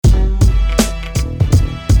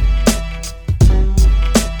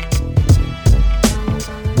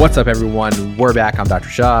What's up, everyone? We're back. I'm Dr.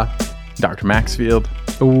 Shah. Dr. Maxfield.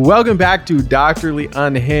 Welcome back to Doctorly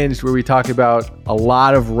Unhinged, where we talk about a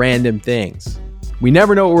lot of random things. We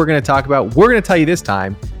never know what we're going to talk about. We're going to tell you this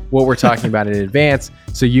time what we're talking about in advance,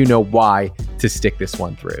 so you know why to stick this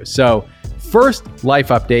one through. So first, life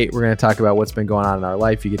update. We're going to talk about what's been going on in our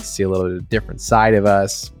life. You get to see a little bit of a different side of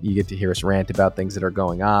us. You get to hear us rant about things that are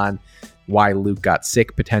going on, why Luke got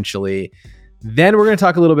sick potentially. Then we're going to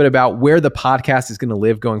talk a little bit about where the podcast is going to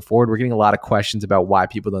live going forward. We're getting a lot of questions about why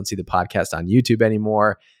people don't see the podcast on YouTube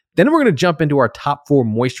anymore. Then we're going to jump into our top 4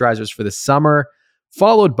 moisturizers for the summer,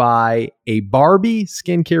 followed by a Barbie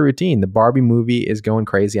skincare routine. The Barbie movie is going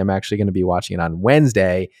crazy. I'm actually going to be watching it on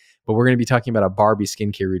Wednesday, but we're going to be talking about a Barbie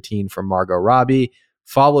skincare routine from Margot Robbie,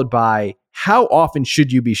 followed by how often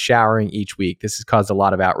should you be showering each week? This has caused a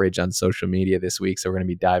lot of outrage on social media this week, so we're going to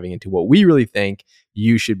be diving into what we really think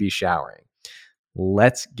you should be showering.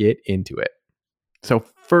 Let's get into it. So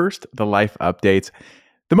first, the life updates.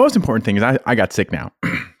 The most important thing is I got sick now.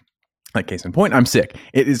 Like case in point, I'm sick.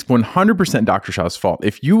 It is 100% Dr. Shah's fault.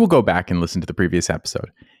 If you will go back and listen to the previous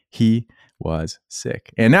episode, he was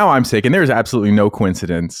sick. And now I'm sick, and there's absolutely no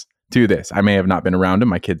coincidence to this. I may have not been around him.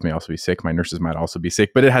 My kids may also be sick. My nurses might also be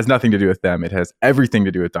sick, but it has nothing to do with them. It has everything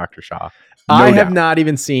to do with Dr. Shah. I have not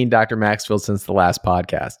even seen Dr. Maxfield since the last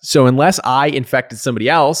podcast. So unless I infected somebody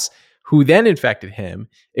else who then infected him,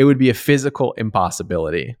 it would be a physical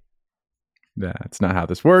impossibility. That's not how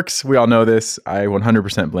this works. We all know this. I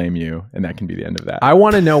 100% blame you, and that can be the end of that. I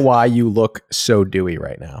want to know why you look so dewy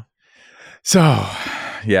right now. So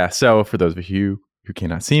for those of you who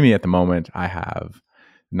cannot see me at the moment, I have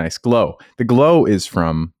a nice glow. The glow is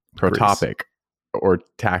from Protopic, or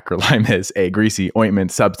tacrolimus, a greasy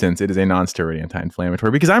ointment substance. It is a non-steroid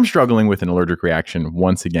anti-inflammatory because I'm struggling with an allergic reaction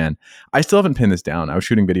once again. I still haven't pinned this down. I was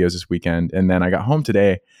shooting videos this weekend, and then I got home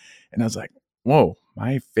today, and I was like, whoa,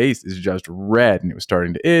 my face is just red, and it was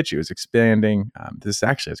starting to itch. It was expanding. This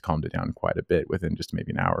actually has calmed it down quite a bit within just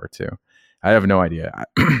maybe an hour or two. I have no idea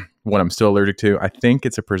what I'm still allergic to. I think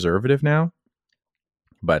it's a preservative now,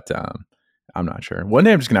 but I'm not sure. One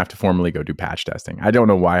day I'm just going to have to formally go do patch testing. I don't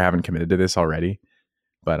know why I haven't committed to this already,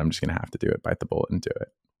 but I'm just going to have to do it, bite the bullet and do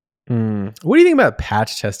it. What do you think about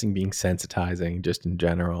patch testing being sensitizing just in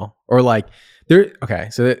general? Or like, there's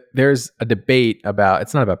a debate about,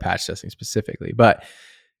 it's not about patch testing specifically, but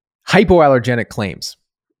hypoallergenic claims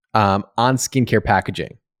on skincare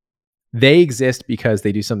packaging. They exist because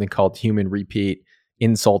they do something called human repeat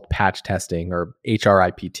insult patch testing, or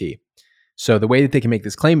HRIPT. So the way that they can make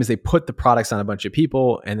this claim is they put the products on a bunch of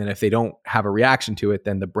people, and then if they don't have a reaction to it,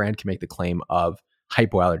 then the brand can make the claim of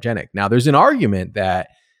hypoallergenic. Now, there's an argument that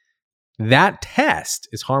test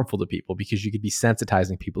is harmful to people because you could be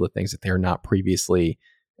sensitizing people to things that they're not previously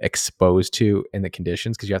exposed to in the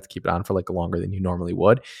conditions, because you have to keep it on for like longer than you normally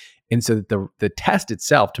would. And so the test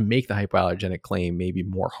itself to make the hypoallergenic claim may be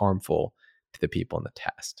more harmful to the people in the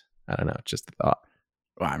test. I don't know. It's just a thought.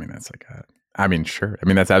 Well, I mean, sure. I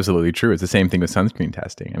mean, that's absolutely true. It's the same thing with sunscreen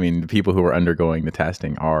testing. I mean, the people who are undergoing the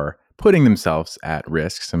testing are putting themselves at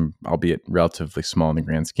risk, some, albeit relatively small in the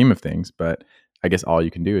grand scheme of things. But I guess all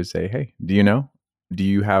you can do is say, hey, do you know? Do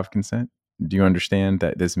you have consent? Do you understand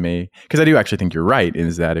that this may... Because I do actually think you're right,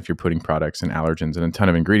 is that if you're putting products and allergens and a ton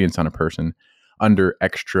of ingredients on a person under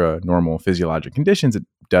extra normal physiologic conditions, it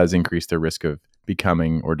does increase their risk of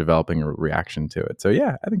becoming or developing a reaction to it. So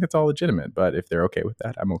yeah, I think that's all legitimate. But if they're okay with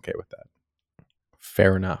that, I'm okay with that.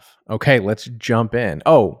 Fair enough. Okay, let's jump in.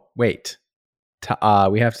 Oh, wait.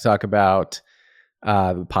 We have to talk about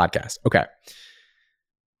the podcast. Okay.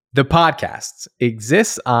 The podcast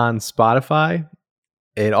exists on Spotify.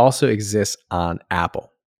 It also exists on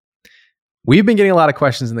Apple. We've been getting a lot of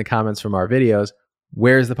questions in the comments from our videos.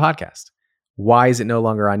 Where's the podcast? Why is it no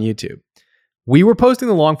longer on YouTube? We were posting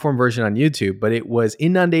the long form version on YouTube, but it was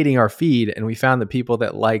inundating our feed, and we found that people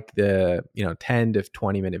that liked the 10 to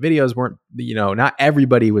 20 minute videos weren't, not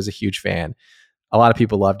everybody was a huge fan. A lot of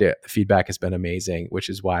people loved it. The feedback has been amazing, which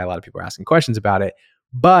is why a lot of people are asking questions about it.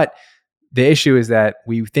 But the issue is that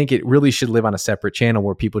we think it really should live on a separate channel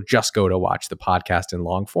where people just go to watch the podcast in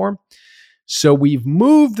long form. So we've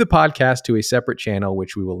moved the podcast to a separate channel,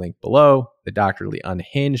 which we will link below, the Doctorly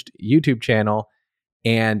Unhinged YouTube channel.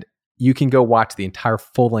 And you can go watch the entire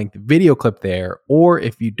full-length video clip there. Or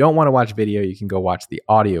if you don't want to watch video, you can go watch the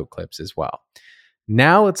audio clips as well.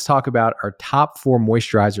 Now let's talk about our top 4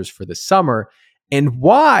 moisturizers for the summer and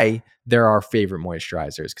why they're our favorite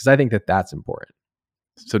moisturizers, because I think that that's important.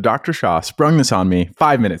 So Dr. Shah sprung this on me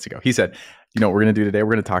 5 minutes ago. He said, what we're going to do today?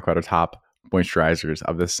 We're going to talk about our top moisturizers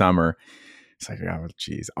of the summer. It's like, oh,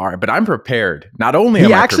 geez. All right. But I'm prepared. Not only He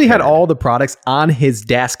am I actually had prepared, all the products on his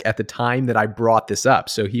desk at the time that I brought this up.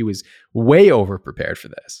 So he was way over prepared for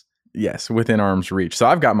this. yes, within arm's reach. So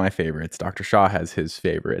I've got my favorites. Dr. Shaw has his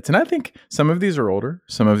favorites. And I think some of these are older,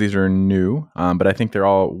 some of these are new, but I think they're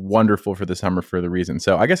all wonderful for the summer for the reason.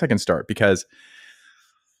 So I guess I can start because,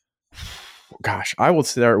 gosh, I will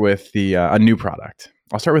start with a new product.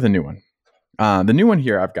 I'll start with a new one. The new one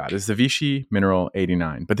here I've got is the Vichy Mineral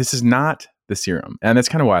 89, but this is not the serum. And that's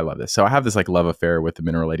kind of why I love this. So I have this like love affair with the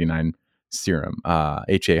Mineral 89 serum,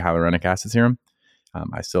 HA hyaluronic acid serum.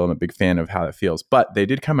 I still am a big fan of how it feels, but they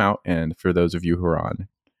did come out. And for those of you who are on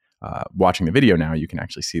watching the video now, you can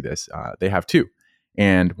actually see this. They have two,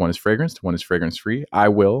 and one is fragranced, one is fragrance free. I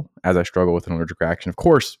will, as I struggle with an allergic reaction, of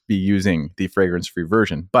course, be using the fragrance free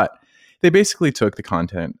version, but they basically took the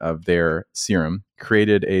content of their serum,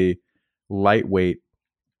 created a lightweight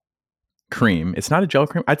cream. It's not a gel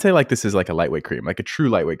cream. I'd say like this is like a lightweight cream, like a true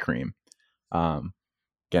lightweight cream.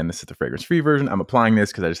 Again, this is the fragrance free version. I'm applying this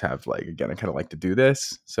because I just have like, again, I kind of like to do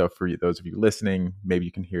this. So for those of you listening, maybe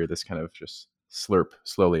you can hear this kind of just slurp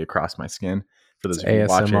slowly across my skin. For those of you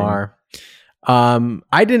watching.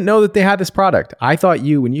 I didn't know that they had this product. I thought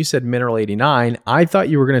when you said Mineral 89, I thought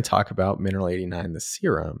you were going to talk about Mineral 89, the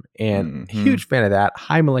serum. And huge fan of that.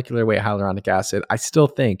 High molecular weight hyaluronic acid. I still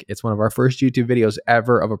think it's one of our first YouTube videos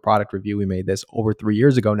ever of a product review. We made this over 3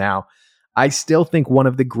 years ago now. I still think one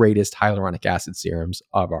of the greatest hyaluronic acid serums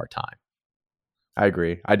of our time. I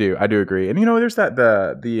agree. I do agree. And there's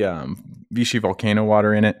the Vichy volcano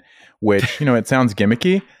water in it, which, it sounds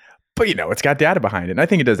gimmicky, but it's got data behind it. And I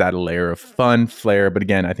think it does add a layer of fun, flair. But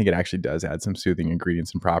again, I think it actually does add some soothing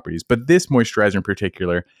ingredients and properties. But this moisturizer in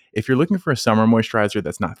particular, if you're looking for a summer moisturizer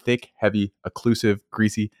that's not thick, heavy, occlusive,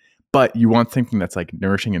 greasy, but you want something that's like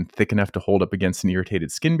nourishing and thick enough to hold up against an irritated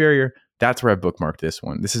skin barrier, that's where I've bookmarked this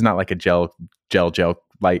one. This is not like a gel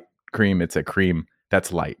light cream. It's a cream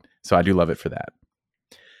that's light. So I do love it for that.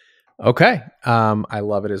 Okay. I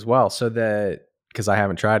love it as well. So because I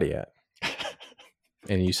haven't tried it yet.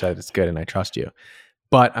 And you said it's good and I trust you.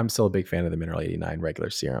 But I'm still a big fan of the Mineral 89 regular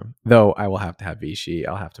serum. Though I will have to have Vichy.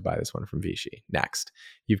 I'll have to buy this one from Vichy next.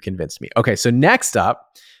 You've convinced me. Okay, so next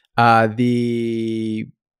up, the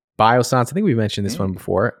Biossance. I think we mentioned this one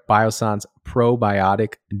before. Biossance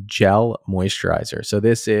Probiotic Gel Moisturizer. So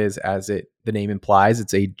this is, as the name implies,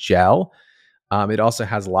 it's a gel. It also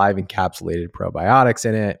has live encapsulated probiotics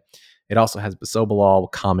in it. It also has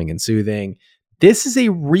bisobolol, calming and soothing. This is a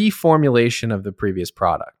reformulation of the previous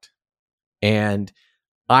product. And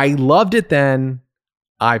I loved it then.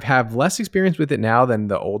 I have less experience with it now than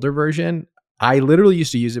the older version. I literally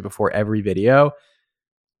used to use it before every video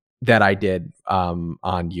that I did on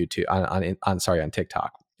YouTube, on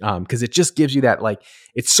TikTok. Because it just gives you that, like,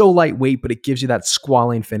 it's so lightweight, but it gives you that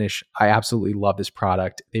squalene finish. I absolutely love this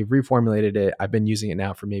product. They've reformulated it. I've been using it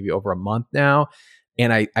now for maybe over a month now,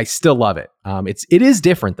 and I still love it. It is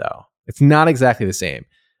different though. It's not exactly the same,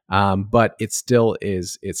 but it's still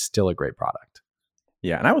a great product.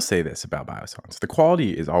 Yeah, and I will say this about Biossance. The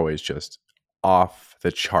quality is always just off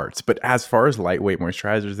the charts. But as far as lightweight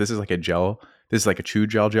moisturizers, this is like a gel. This is like a chew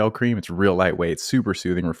gel cream. It's real lightweight, super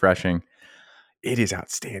soothing, refreshing. It is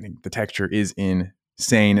outstanding. The texture is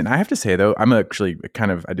insane. And I have to say, though, I'm actually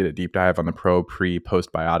I did a deep dive on the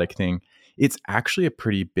pre-postbiotic thing. It's actually a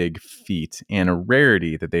pretty big feat and a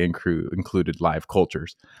rarity that they included live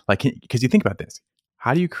cultures. Like, because you think about this,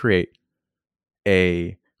 how do you create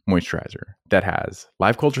a moisturizer that has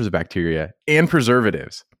live cultures of bacteria and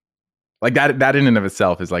preservatives? Like that in and of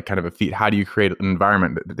itself is like kind of a feat. How do you create an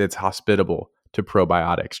environment that's hospitable to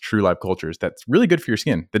probiotics, true live cultures, that's really good for your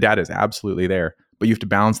skin? The data is absolutely there, but you have to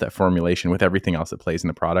balance that formulation with everything else that plays in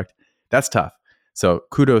the product. That's tough. So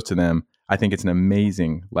kudos to them. I think it's an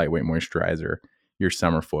amazing lightweight moisturizer. Your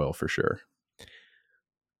summer foil for sure.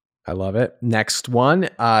 I love it. Next one,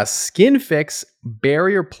 Skin Fix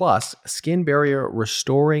Barrier Plus Skin Barrier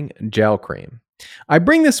Restoring Gel Cream. I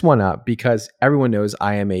bring this one up because everyone knows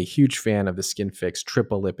I am a huge fan of the Skin Fix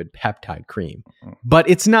Triple Lipid Peptide Cream, but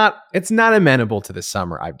it's not amenable to the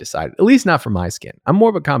summer, I've decided, at least not for my skin. I'm more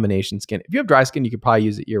of a combination skin. If you have dry skin, you could probably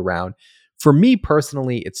use it year round. For me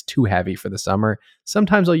personally, it's too heavy for the summer.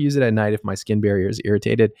 Sometimes I'll use it at night if my skin barrier is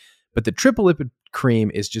irritated, but the Triple Lipid Cream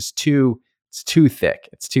is just too thick.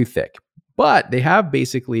 It's too thick. But they have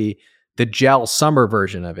basically the gel summer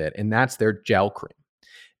version of it, and that's their gel cream.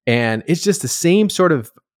 And it's just the same sort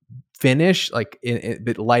of finish, like a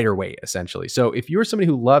bit lighter weight, essentially. So if you're somebody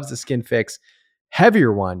who loves the Skin Fix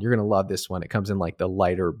heavier one, you're going to love this one. It comes in like the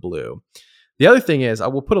lighter blue. The other thing is, I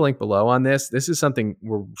will put a link below on this. This is something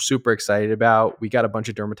we're super excited about. We got a bunch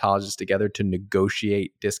of dermatologists together to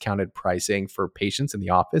negotiate discounted pricing for patients in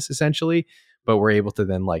the office, essentially. But we're able to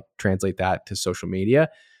then like translate that to social media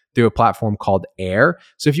through a platform called Air.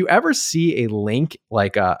 So if you ever see a link,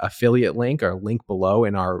 like a affiliate link or a link below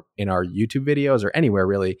in our YouTube videos or anywhere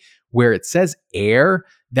really, where it says Air,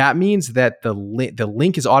 that means that the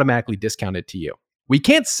link is automatically discounted to you. We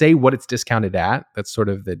can't say what it's discounted at. That's sort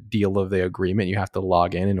of the deal of the agreement. You have to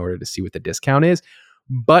log in order to see what the discount is,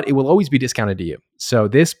 but it will always be discounted to you. So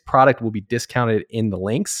this product will be discounted in the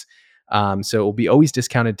links. So it will be always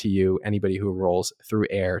discounted to you, anybody who enrolls through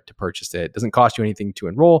Air to purchase it. It doesn't cost you anything to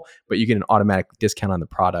enroll, but you get an automatic discount on the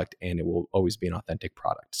product and it will always be an authentic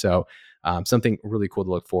product. So something really cool to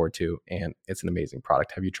look forward to. And it's an amazing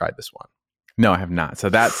product. Have you tried this one? No, I have not. So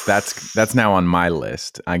that's now on my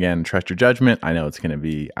list. Again, trust your judgment. I know it's going to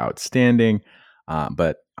be outstanding,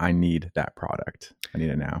 but I need that product. I need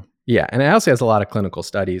it now. Yeah, and it also has a lot of clinical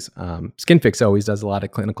studies. SkinFix always does a lot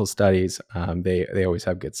of clinical studies. They always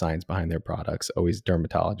have good science behind their products. Always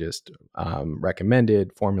dermatologist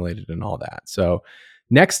recommended, formulated, and all that. So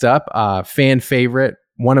next up, fan favorite,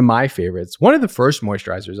 one of my favorites, one of the first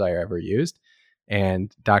moisturizers I ever used,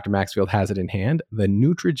 and Dr. Maxfield has it in hand, the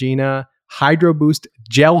Neutrogena Hydro Boost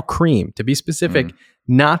Gel Cream. To be specific,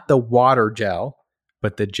 not the water gel,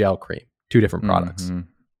 but the gel cream. Two different products. Mm-hmm.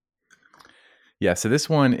 Yeah, so this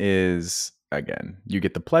one is, again, you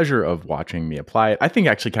get the pleasure of watching me apply it. I think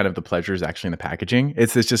actually kind of the pleasure is actually in the packaging.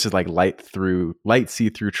 It's just like light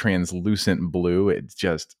see-through translucent blue. It's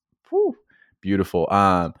just beautiful.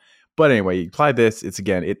 But anyway, you apply this.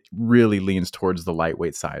 It really leans towards the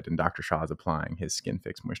lightweight side, and Dr. Shaw is applying his Skin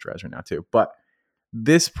Fix moisturizer now too. But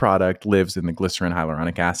this product lives in the glycerin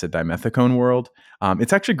hyaluronic acid dimethicone world.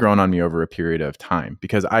 It's actually grown on me over a period of time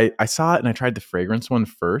because I saw it and I tried the fragrance one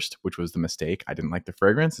first, which was the mistake. I didn't like the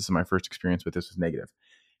fragrance. This is my first experience with this was negative.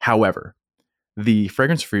 However, the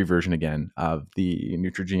fragrance-free version again of the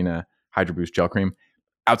Neutrogena Hydro Boost Gel Cream,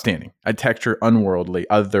 outstanding. A texture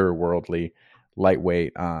otherworldly,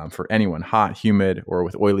 lightweight for anyone hot, humid, or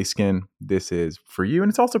with oily skin. This is for you, and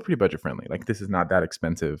it's also pretty budget friendly. Like this is not that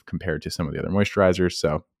expensive compared to some of the other moisturizers.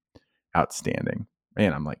 So outstanding.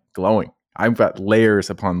 Man, I'm like glowing. I've got layers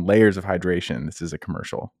upon layers of hydration. This is a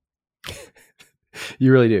commercial.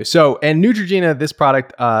 You really do. So, and Neutrogena, this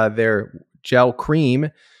product, their gel cream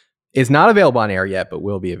is not available on Air yet, but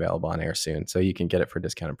will be available on Air soon. So you can get it for a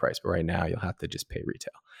discounted price. But right now, you'll have to just pay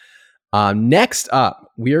retail. Next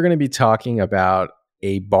up, we are going to be talking about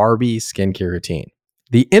a Barbie skincare routine.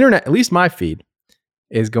 The internet, at least my feed,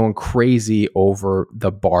 is going crazy over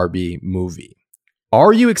the Barbie movie.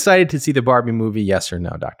 Are you excited to see the Barbie movie? Yes or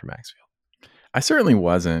no, Dr. Maxfield? I certainly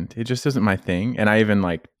wasn't. It just isn't my thing. And I even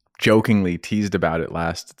like jokingly teased about it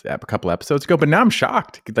a couple episodes ago, but now I'm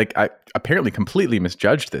shocked. Like I apparently completely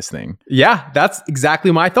misjudged this thing. Yeah, that's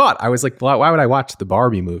exactly my thought. I was like, well, why would I watch the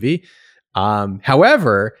Barbie movie?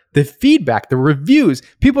 However, the feedback, the reviews,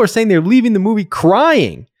 people are saying they're leaving the movie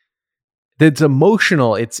crying. It's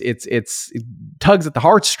emotional. It tugs at the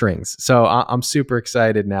heartstrings. So I'm super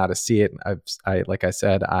excited now to see it. Like I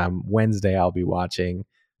said, Wednesday I'll be watching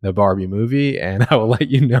the Barbie movie, and I will let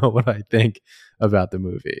you know what I think about the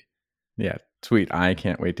movie. Yeah, sweet. I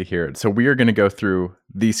can't wait to hear it. So we are going to go through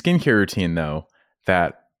the skincare routine, though,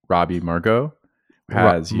 that Margot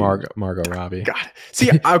has. Margot Robbie. God. See,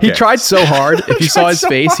 okay. He tried so hard. If you saw his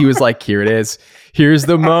face, he was like, here it is. Here's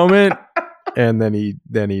the moment. And then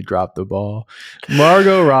he dropped the ball.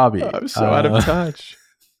 Margot Robbie. I'm so out of touch.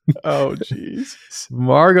 Oh, jeez.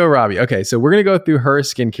 Margot Robbie. Okay, so we're going to go through her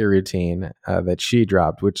skincare routine that she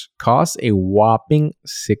dropped, which costs a whopping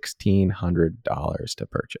 $1,600 to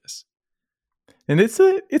purchase. And it's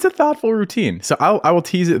a thoughtful routine. So I will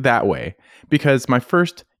tease it that way because my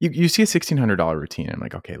first, you see a $1,600 routine. I'm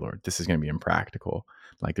like, okay, Lord, this is going to be impractical.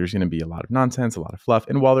 Like there's going to be a lot of nonsense, a lot of fluff.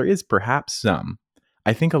 And while there is perhaps some,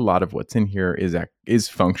 I think a lot of what's in here is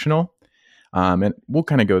functional. And we'll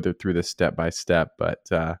kind of go through this step by step, but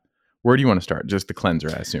where do you want to start? Just the cleanser,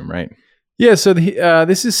 I assume, right? Yeah, so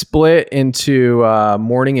this is split into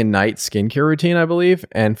morning and night skincare routine, I believe.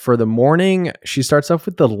 And for the morning, she starts off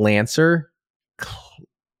with the Lancer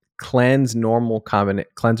cleanser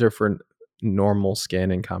for normal skin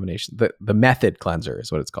and combination. The Method cleanser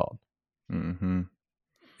is what it's called. Mm-hmm.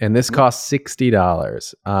 And this costs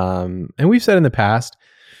 $60. And we've said in the past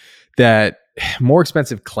that more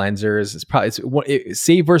expensive cleansers is probably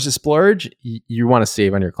save versus splurge. You want to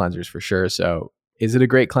save on your cleansers for sure. So is it a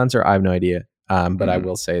great cleanser? I have no idea. But I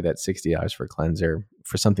will say that $60 for a cleanser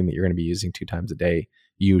for something that you're going to be using 2 times a day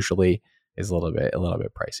usually is a little bit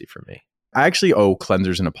pricey for me. I actually owe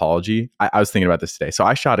cleansers an apology. I was thinking about this today. So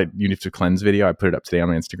I shot a You Need to Cleanse video. I put it up today on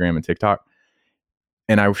my Instagram and TikTok.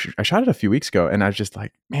 And I shot it a few weeks ago, and I was just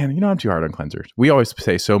like, man, I'm too hard on cleansers. We always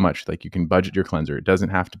say so much, like, you can budget your cleanser. It doesn't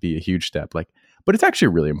have to be a huge step, but it's actually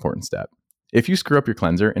a really important step. If you screw up your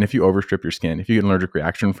cleanser, and if you overstrip your skin, if you get an allergic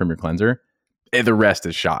reaction from your cleanser, the rest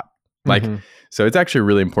is shot. So it's actually a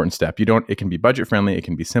really important step. It can be budget friendly. It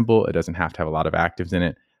can be simple. It doesn't have to have a lot of actives in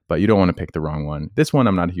it, but you don't want to pick the wrong one. This one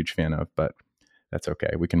I'm not a huge fan of, but that's okay.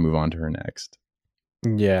 We can move on to her next.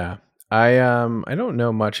 Yeah. I don't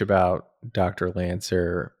know much about Dr.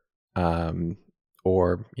 Lancer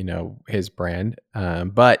or his brand.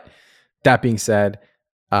 But that being said,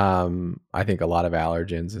 I think a lot of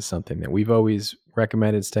allergens is something that we've always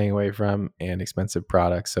recommended staying away from, and expensive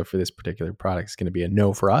products. So for this particular product, it's going to be a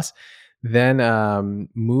no for us. Then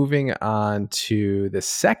moving on to the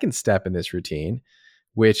second step in this routine,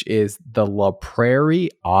 which is the La Prairie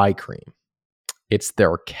eye cream. It's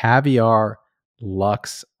their Caviar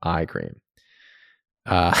Luxe eye cream,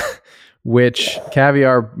 which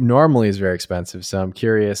Caviar normally is very expensive. So I'm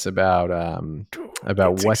curious about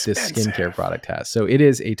what this skincare product has. So it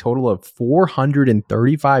is a total of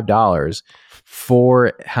 $435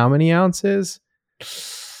 for how many ounces?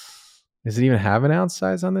 Does it even have an ounce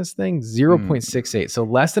size on this thing? 0.68. So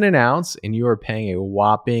less than an ounce, and you are paying a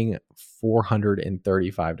whopping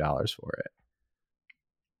 $435 for it.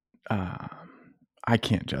 I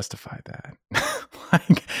can't justify that.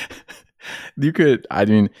 You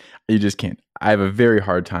just can't. I have a very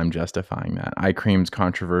hard time justifying that. Eye cream's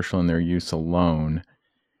controversial in their use alone.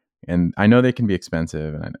 And I know they can be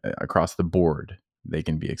expensive, and across the board, they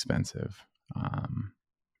can be expensive.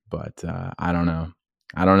 But I don't know.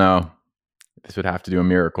 This would have to do a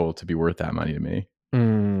miracle to be worth that money to me.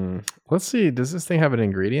 Let's see. Does this thing have an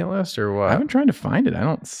ingredient list or what? I've been trying to find it.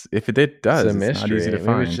 If it does, it's a mystery. Not easy to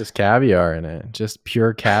find. Maybe it's just caviar in it. Just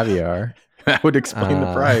pure caviar. That would explain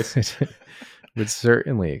the price. Would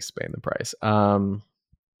certainly explain the price.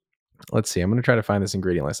 Let's see. I'm going to try to find this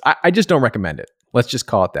ingredient list. I just don't recommend it. Let's just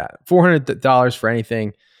call it that. $400 for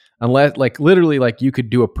anything, unless literally you could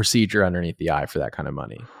do a procedure underneath the eye for that kind of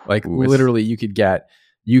money. Literally you could get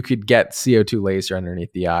CO2 laser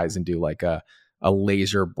underneath the eyes and do a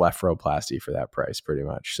laser blepharoplasty for that price, pretty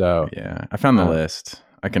much. So yeah, I found the list.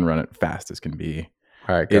 I can run it fast as can be.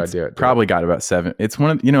 All right, go do it. Probably got about 7. It's one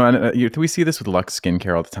of we see this with Luxe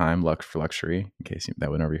skincare all the time. Luxe for luxury, in case that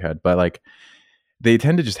went over your head. But they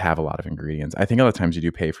tend to just have a lot of ingredients. I think a lot of times you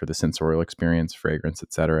do pay for the sensorial experience, fragrance,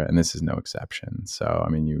 etc., and this is no exception. So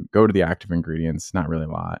you go to the active ingredients, not really a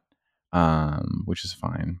lot, which is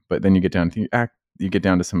fine. But then you get down to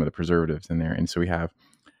some of the preservatives in there, and so we have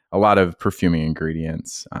a lot of perfuming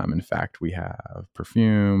ingredients. In fact, we have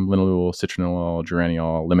perfume, linalool, citronellol,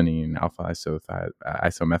 geraniol, limonene, alpha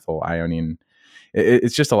isomethyl ionine.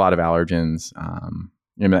 It's just a lot of allergens.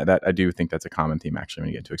 That I do think that's a common theme actually when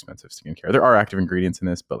you get to expensive skincare. There are active ingredients in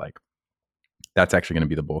this, but that's actually going to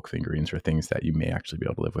be the bulk of the ingredients or things that you may actually be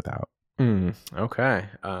able to live without. Okay.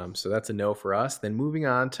 So that's a no for us. Then moving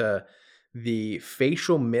on to the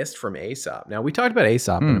facial mist from Aesop. Now we talked about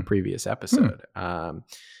Aesop in a previous episode.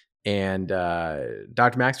 And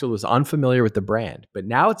Dr. Maxfield was unfamiliar with the brand, but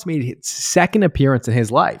now it's made its second appearance in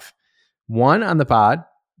his life. 1 on the pod,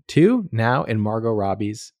 2 now in Margot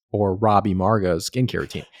Robbie's or Robbie Margot's skincare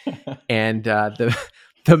routine. And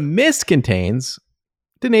the mist contains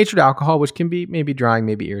denatured alcohol, which can be maybe drying,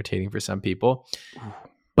 maybe irritating for some people.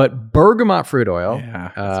 But bergamot fruit oil,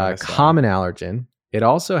 common allergen. It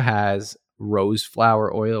also has rose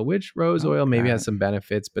flower oil, which rose oil maybe has some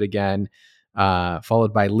benefits, but again,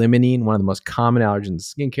 followed by limonene, one of the most common allergens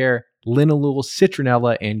in skincare, linalool,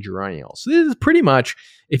 citronella, and geraniol. So this is pretty much,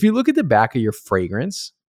 if you look at the back of your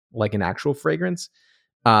fragrance, like an actual fragrance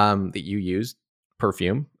that you use,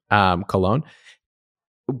 perfume, cologne,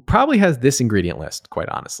 probably has this ingredient list, quite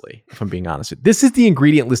honestly, if I'm being honest with you. This is the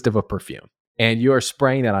ingredient list of a perfume, and you are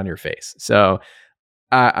spraying that on your face. So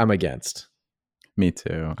I'm against. Me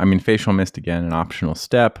too. Facial mist, again, an optional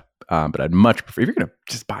step. But I'd much prefer, if you're going to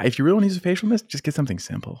just buy, if you really want to use a facial mist, just get something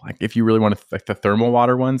simple. If you really want to, the thermal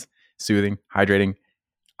water ones, soothing, hydrating,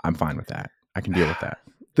 I'm fine with that. I can deal with that.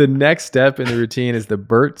 The next step in the routine is the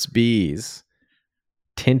Burt's Bees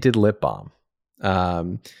tinted lip balm.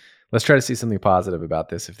 Let's try to see something positive about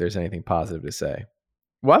this, if there's anything positive to say.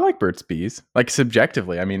 Well, I like Burt's Bees.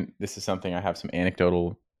 Subjectively, this is something I have some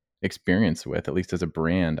anecdotal experience with, at least as a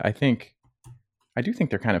brand. I do think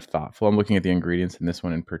they're kind of thoughtful. I'm looking at the ingredients in this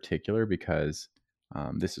one in particular because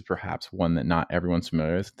this is perhaps one that not everyone's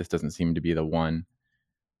familiar with. This doesn't seem to be the one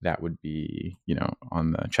that would be,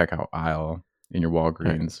 on the checkout aisle in your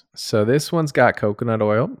Walgreens. Right. So this one's got coconut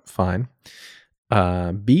oil, fine.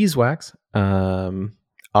 Beeswax,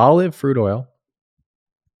 olive fruit oil,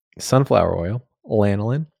 sunflower oil,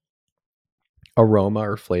 lanolin, aroma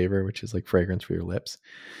or flavor, which is like fragrance for your lips,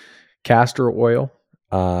 castor oil,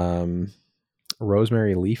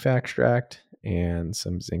 rosemary leaf extract, and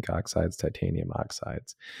some zinc oxides, titanium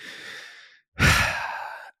oxides.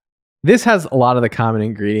 This has a lot of the common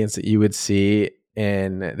ingredients that you would see,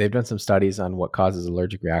 and they've done some studies on what causes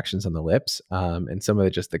allergic reactions on the lips, and some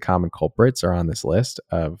of the common culprits are on this list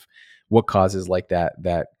of what causes like that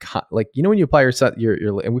like, you know, when you apply your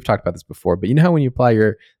and we've talked about this before, but you know how when you apply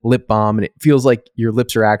your lip balm and it feels like your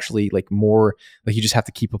lips are actually like more like you just have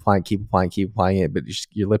to keep applying it, but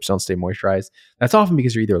your lips don't stay moisturized. That's often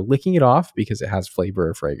because you're either licking it off because it has flavor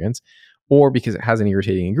or fragrance, or because it has an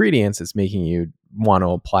irritating ingredients that's making you want to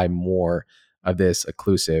apply more of this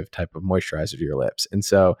occlusive type of moisturizer to your lips. And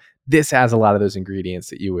so this has a lot of those ingredients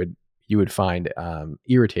that you would find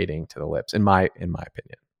irritating to the lips, in my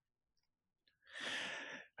opinion.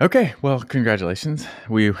 Okay, well, congratulations.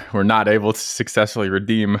 We were not able to successfully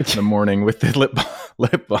redeem the morning with the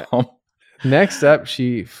lip balm. Next up,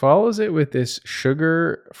 she follows it with this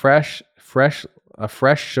fresh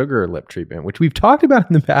sugar lip treatment, which we've talked about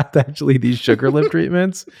in the past, actually, these sugar lip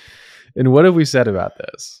treatments. And what have we said about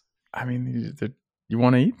this? I mean, you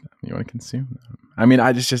want to eat them, you want to consume them. I mean,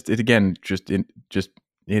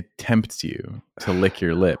 it tempts you to lick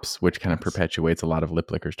your lips, which kind of perpetuates a lot of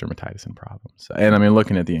lip licorice dermatitis and problems. And I mean,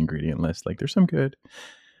 looking at the ingredient list, like there's some good,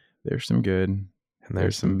 and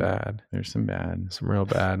there's some bad. There's some bad, some real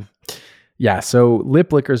bad. Yeah. So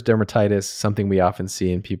lip licorice dermatitis, something we often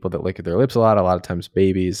see in people that lick their lips a lot. A lot of times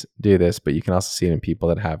babies do this, but you can also see it in people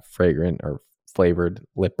that have fragrant or flavored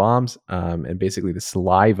lip balms. And basically the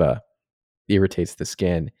saliva irritates the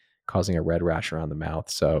skin, causing a red rash around the mouth.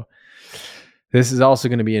 So this is also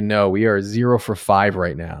going to be a no. We are 0 for 5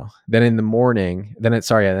 right now. Then in the morning, then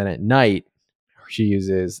at night, she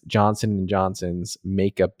uses Johnson & Johnson's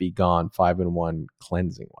Makeup Be Gone 5-in-1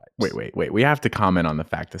 cleansing wipes. Wait. We have to comment on the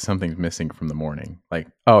fact that something's missing from the morning. Like,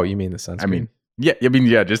 oh, you mean the sunscreen?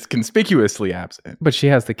 Just conspicuously absent. But she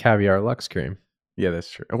has the Caviar Luxe cream. Yeah, that's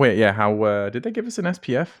true. Oh, wait, yeah. How did they give us an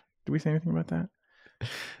SPF? Did we say anything about that?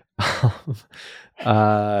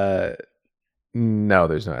 No,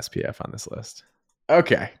 there's no SPF on this list.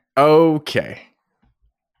 Okay. Well,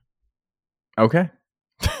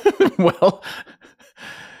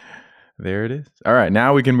 there it is. All right,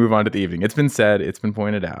 now we can move on to the evening. It's been said, it's been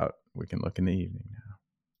pointed out. We can look in the evening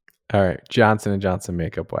now. All right, Johnson & Johnson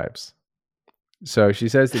makeup wipes. So she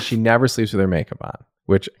says that she never sleeps with her makeup on,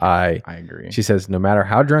 which I agree. She says, no matter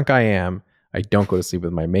how drunk I am, I don't go to sleep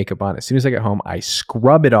with my makeup on. As soon as I get home, I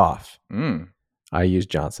scrub it off. I use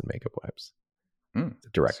Johnson makeup wipes.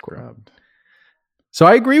 Direct quote. So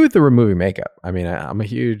I agree with the removing makeup. I mean,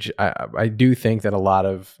 I do think that a lot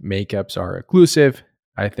of makeups are occlusive.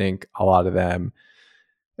 I think a lot of them,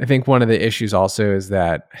 I think one of the issues also is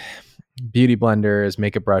that beauty blenders,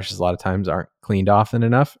 makeup brushes, a lot of times aren't cleaned often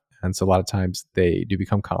enough. And so a lot of times they do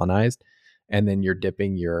become colonized. And then you're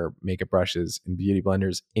dipping your makeup brushes in beauty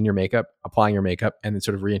blenders in your makeup, applying your makeup, and then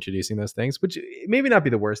sort of reintroducing those things, which maybe not be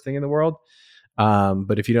the worst thing in the world.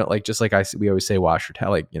 But if you don't we always say, wash your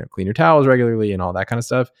towel, clean your towels regularly and all that kind of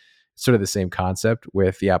stuff. It's sort of the same concept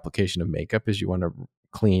with the application of makeup, is you want to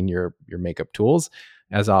clean your makeup tools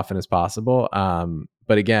as often as possible.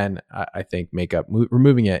 But again, I think makeup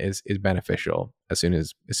removing it is beneficial as soon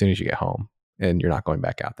as you get home and you're not going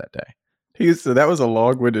back out that day. So that was a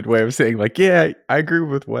long-winded way of saying, like, yeah, I agree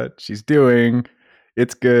with what she's doing.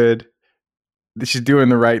 It's good. She's doing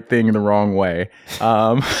the right thing the wrong way.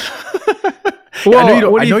 Well, I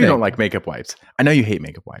know you don't like makeup wipes. I know you hate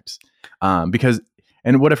makeup wipes. Because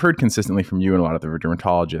what I've heard consistently from you and a lot of the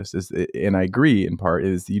dermatologists is, and I agree in part,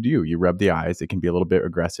 is you rub the eyes. It can be a little bit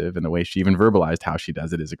aggressive, and the way she even verbalized how she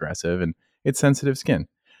does it is aggressive, and it's sensitive skin.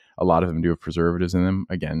 A lot of them do have preservatives in them.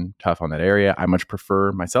 Again, tough on that area. I much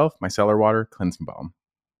prefer my cellar water cleansing balm.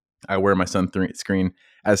 I wear my sunscreen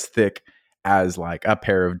as thick as like a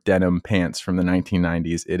pair of denim pants from the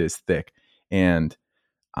 1990s. It is thick. And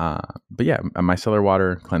but yeah, my cellar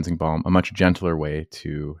water cleansing balm, a much gentler way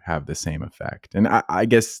to have the same effect. And I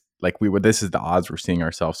guess like this is the odds we're seeing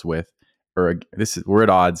ourselves with, we're at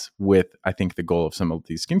odds with, I think, the goal of some of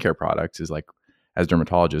these skincare products is, like, as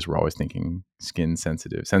dermatologists, we're always thinking skin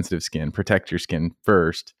sensitive skin, protect your skin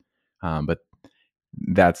first. But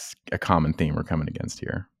that's a common theme we're coming against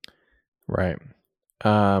here. Right.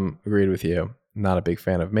 Agreed with you. Not a big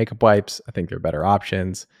fan of makeup wipes. I think they're better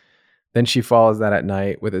options. Then she follows that at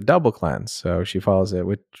night with a double cleanse. So she follows it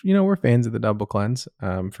with, we're fans of the double cleanse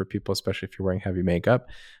for people, especially if you're wearing heavy makeup.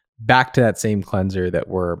 Back to that same cleanser that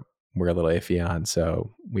we're a little iffy on.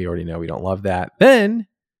 So we already know we don't love that. Then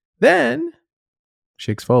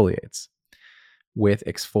she exfoliates with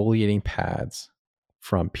exfoliating pads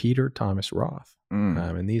from Peter Thomas Roth.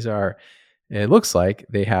 And these are, it looks like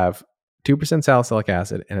they have 2% salicylic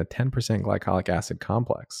acid and a 10% glycolic acid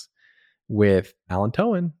complex with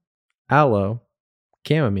allantoin, aloe,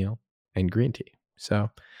 chamomile, and green tea. So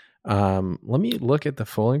let me look at the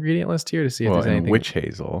full ingredient list here to see if there's anything. Witch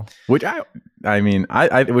hazel, which I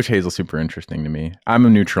witch hazel is super interesting to me. I'm a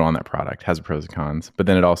neutral on that product. Has pros and cons, but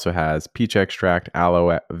then it also has peach extract,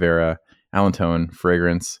 aloe vera, allantoin,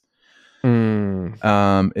 fragrance.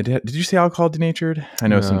 Did you say alcohol denatured? I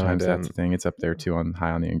know sometimes that's the thing. It's up there too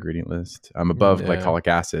high on the ingredient list. Above glycolic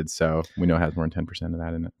acid, so we know it has more than 10% of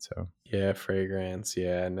that in it. So yeah, fragrance.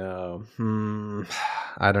 Yeah, no.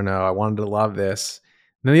 I don't know. I wanted to love this.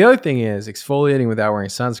 And then the other thing is exfoliating without wearing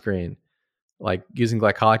sunscreen, like using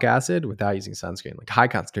glycolic acid without using sunscreen, like high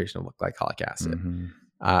concentration of glycolic acid.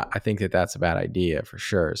 I think that's a bad idea for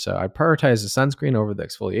sure. So I prioritize the sunscreen over the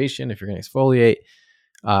exfoliation. If you're going to exfoliate,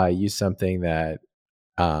 use something that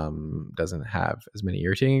doesn't have as many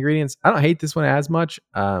irritating ingredients. I don't hate this one as much,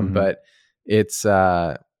 but it's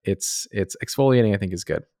exfoliating, I think, is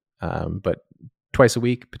good. But twice a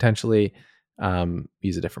week, potentially,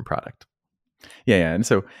 use a different product. Yeah. And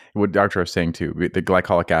so what Dr. was saying too, the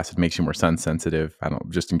glycolic acid makes you more sun sensitive. I don't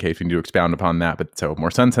know, just in case we need to expound upon that, but so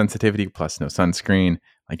more sun sensitivity plus no sunscreen,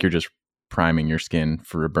 like you're just priming your skin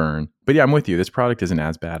for a burn. But yeah, I'm with you. This product isn't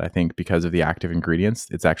as bad. I think because of the active ingredients,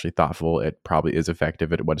 it's actually thoughtful. It probably is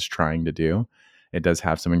effective at what it's trying to do. It does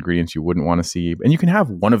have some ingredients you wouldn't want to see. And you can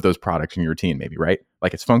have one of those products in your routine, maybe, right?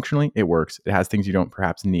 Like it's functionally, it works. It has things you don't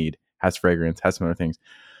perhaps need, has fragrance, has some other things.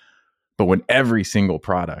 But when every single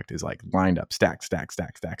product is like lined up, stacked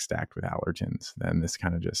with allergens, then this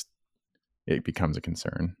kind of just, it becomes a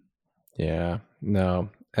concern. Yeah, no.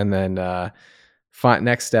 And then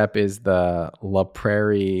next step is the La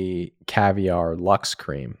Prairie Caviar Luxe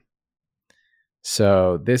Cream.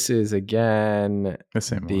 So this is again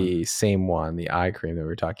the same one, the eye cream that we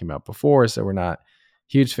were talking about before. So we're not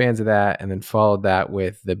huge fans of that. And then followed that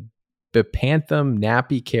with the Bepanthen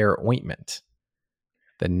Nappy Care Ointment.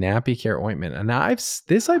 The Nappy Care Ointment. And now I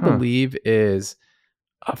believe is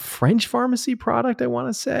a French pharmacy product, I want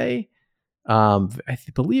to say. I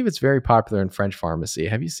believe it's very popular in French pharmacy.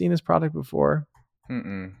 Have you seen this product before?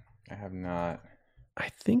 I have not. I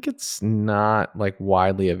think it's not like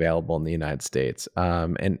widely available in the United States.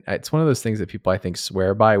 And it's one of those things that people, I think,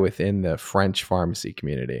 swear by within the French pharmacy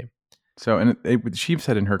community. So, and she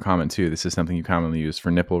said in her comment too, this is something you commonly use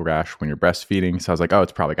for nipple rash when you're breastfeeding. So I was like, oh,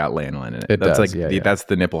 it's probably got lanolin in it. That's does, like that's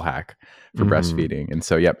the nipple hack for breastfeeding. And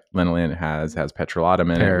so, yep, lanolin has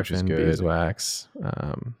petrolatum in it, which is good. Beeswax.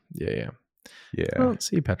 Yeah. I don't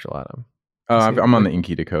see petrolatum. Oh, I'm on the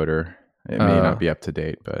Inky decoder. It may not be up to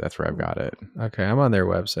date, but that's where I've got it. Okay, I'm on their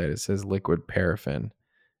website. It says liquid paraffin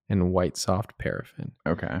and white soft paraffin.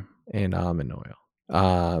 Okay, and almond oil.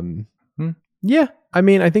 Yeah, I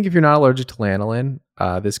mean, I think if you're not allergic to lanolin,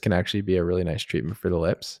 this can actually be a really nice treatment for the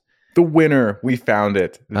lips. The winner, we found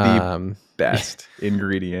it. The best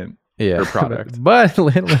ingredient or product. But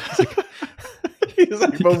lanolin. He's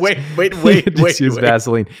like, but wait. Use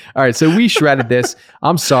Vaseline. All right, so we shredded this.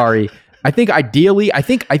 I'm sorry. I think ideally, I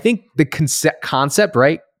think the concept,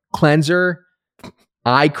 right? Cleanser,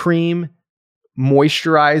 eye cream,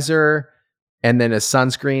 moisturizer, and then a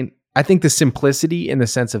sunscreen. I think the simplicity in the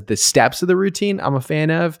sense of the steps of the routine, I'm a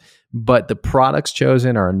fan of, but the products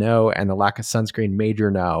chosen are a no, and the lack of sunscreen, major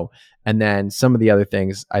no. And then some of the other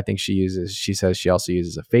things I think she says she also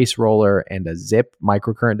uses a face roller and a zip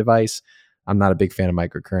microcurrent device. I'm not a big fan of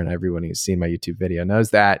microcurrent. Everyone who's seen my YouTube video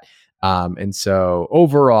knows that. And so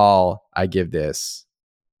overall, I give this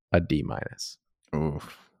a D-.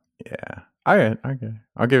 Oof. Yeah. Okay.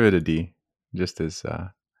 I'll give it a D. Just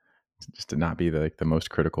to not be the most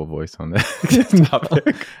critical voice on this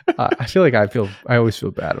topic. I always feel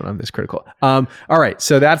bad when I'm this critical. All right.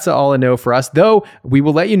 So that's all a no for us, though. We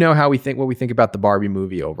will let you know what we think about the Barbie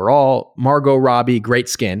movie overall. Margot Robbie, great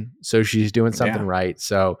skin. So she's doing something right.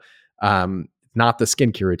 So, not the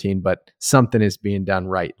skincare routine, but something is being done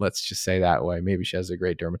right. Let's just say that way. Maybe she has a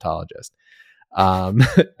great dermatologist. And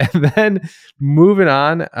then moving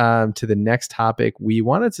on to the next topic, we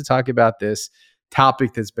wanted to talk about this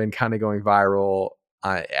topic that's been kind of going viral.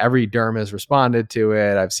 Every derm has responded to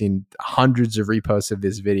it. I've seen hundreds of reposts of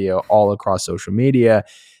this video all across social media.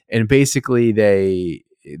 And basically they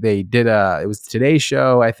did it was Today's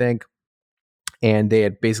Show, I think. And they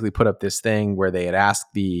had basically put up this thing where they had asked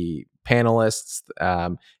the panelists,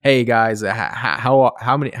 "Hey guys, how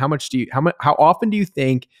often do you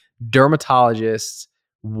think dermatologists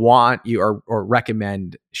want you or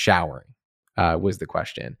recommend showering?" Was the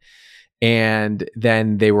question. And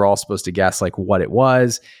then they were all supposed to guess like what it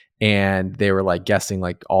was. And they were like guessing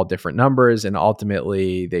like all different numbers. And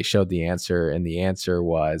ultimately they showed the answer. And the answer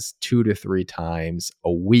was 2 to 3 times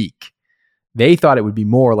a week. They thought it would be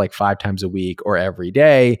more like 5 times a week or every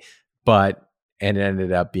day, and it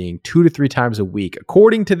ended up being 2 to 3 times a week.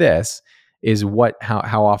 According to this, is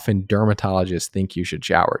how often dermatologists think you should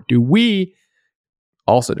shower. Do we,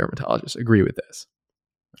 also dermatologists, agree with this?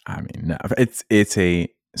 I mean, no,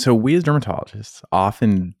 so we as dermatologists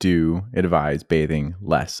often do advise bathing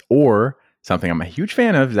less, or something I'm a huge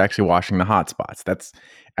fan of is actually washing the hot spots. That's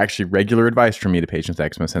actually regular advice from me to patients with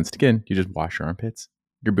eczema sensitive skin. You just wash your armpits,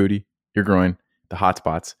 your booty, your groin, the hot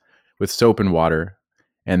spots with soap and water,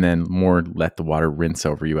 and then let the water rinse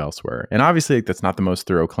over you elsewhere. And obviously that's not the most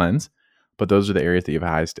thorough cleanse, but those are the areas that you have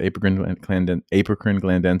highest apocrine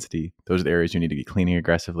gland density. Those are the areas you need to be cleaning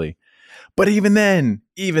aggressively. But even then,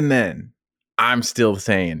 I'm still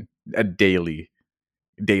saying a daily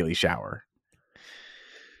shower.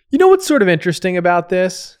 You know what's sort of interesting about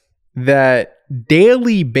this? That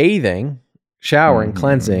daily bathing, showering,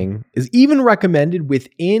 cleansing is even recommended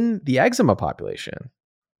within the eczema population.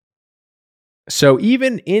 So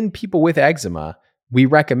even in people with eczema, we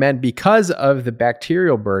recommend, because of the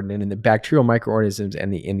bacterial burden and the bacterial microorganisms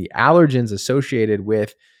and the allergens associated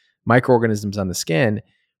with microorganisms on the skin,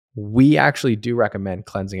 we actually do recommend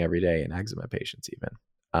cleansing every day in eczema patients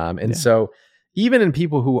even. So even in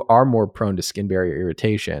people who are more prone to skin barrier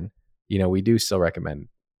irritation, we do still recommend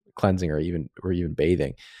cleansing or even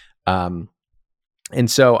bathing. And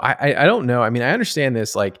so I don't know. I mean, I understand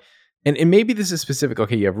this, like, and maybe this is specific.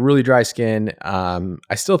 Okay, you have really dry skin.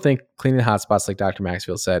 I still think cleaning the hot spots, like Dr.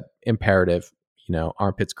 Maxfield said, imperative,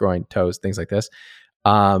 armpits, groin, toes, things like this.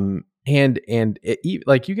 And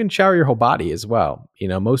like you can shower your whole body as well.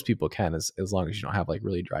 Most people can, as long as you don't have like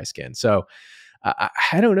really dry skin. So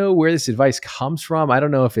I don't know where this advice comes from. I don't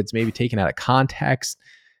know if it's maybe taken out of context.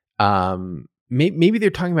 Maybe they're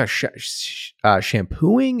talking about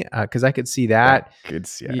shampooing, because I could see that. I could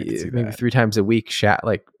see maybe that. 3 times a week,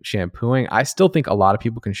 like shampooing. I still think a lot of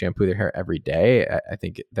people can shampoo their hair every day. I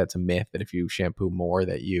think that's a myth that if you shampoo more,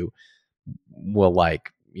 that you will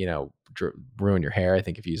ruin your hair. I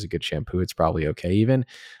think if you use a good shampoo, it's probably okay. Even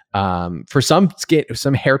for some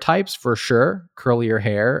hair types, for sure, curlier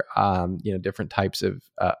hair, different types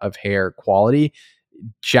of hair quality,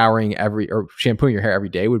 shampooing your hair every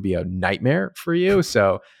day would be a nightmare for you.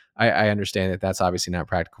 So I understand that that's obviously not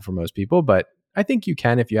practical for most people, but I think you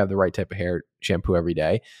can, if you have the right type of hair, shampoo every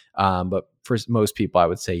day. But for most people, I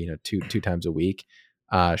would say, two times a week,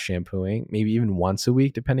 shampooing, maybe even once a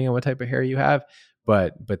week, depending on what type of hair you have.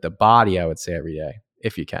 But the body, I would say every day,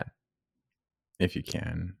 if you can.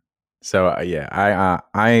 So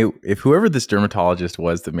if whoever this dermatologist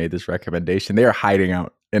was that made this recommendation, they are hiding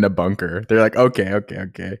out in a bunker. They're like, okay.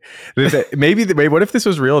 Maybe what if this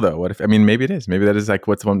was real though? Maybe it is. Maybe that is like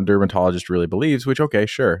what one dermatologist really believes, which, okay,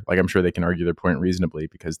 sure. Like, I'm sure they can argue their point reasonably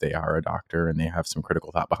because they are a doctor and they have some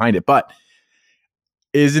critical thought behind it. But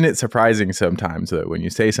isn't it surprising sometimes that when you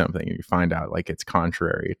say something, you find out like it's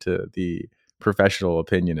contrary to the professional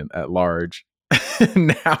opinion at large?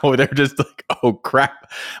 Now they're just like, oh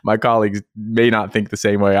crap, my colleagues may not think the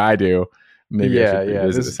same way I do. Maybe I should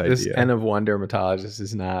revisit this idea. This N of 1 dermatologist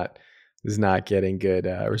is not getting good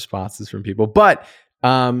responses from people. But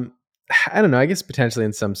I don't know. I guess potentially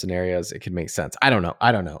in some scenarios it could make sense. I don't know.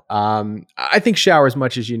 I think shower as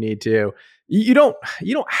much as you need to. You don't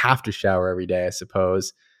have to shower every day, I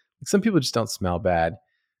suppose. Some people just don't smell bad.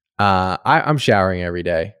 I'm showering every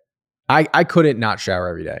day. I couldn't not shower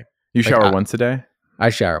every day. You shower once a day?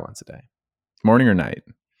 I shower once a day. Morning or night?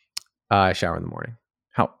 I shower in the morning.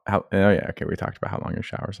 How? Oh yeah. Okay. We talked about how long your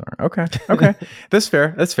showers are. Okay. That's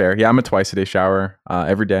fair. Yeah. I'm a twice a day shower,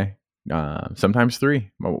 every day. Sometimes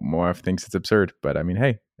 3. More thinks it's absurd, but I mean,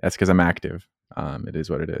 hey, that's because I'm active. It is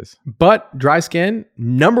what it is. But dry skin,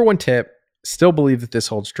 number 1 tip, still believe that this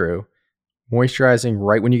holds true. Moisturizing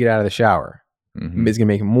right when you get out of the shower is going to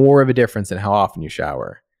make more of a difference than how often you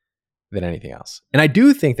shower than anything else. And I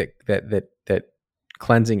do think that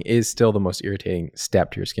cleansing is still the most irritating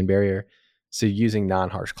step to your skin barrier. So using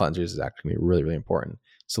non-harsh cleansers is actually really, really important.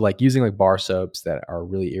 So like using like bar soaps that are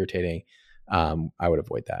really irritating, I would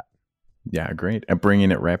avoid that. Yeah, great. And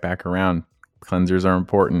bringing it right back around. Cleansers are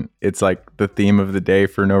important. It's like the theme of the day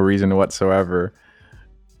for no reason whatsoever.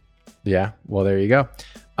 Yeah, well, there you go.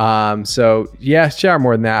 So yeah, share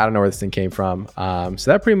more than that. I don't know where this thing came from.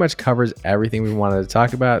 So that pretty much covers everything we wanted to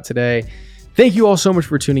talk about today. Thank you all so much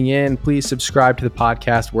for tuning in. Please subscribe to the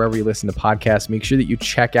podcast wherever you listen to podcasts. Make sure that you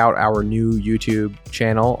check out our new YouTube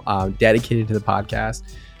channel dedicated to the podcast.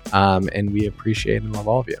 And we appreciate and love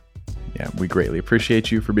all of you. Yeah, we greatly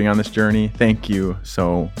appreciate you for being on this journey. Thank you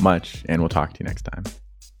so much, and we'll talk to you next time.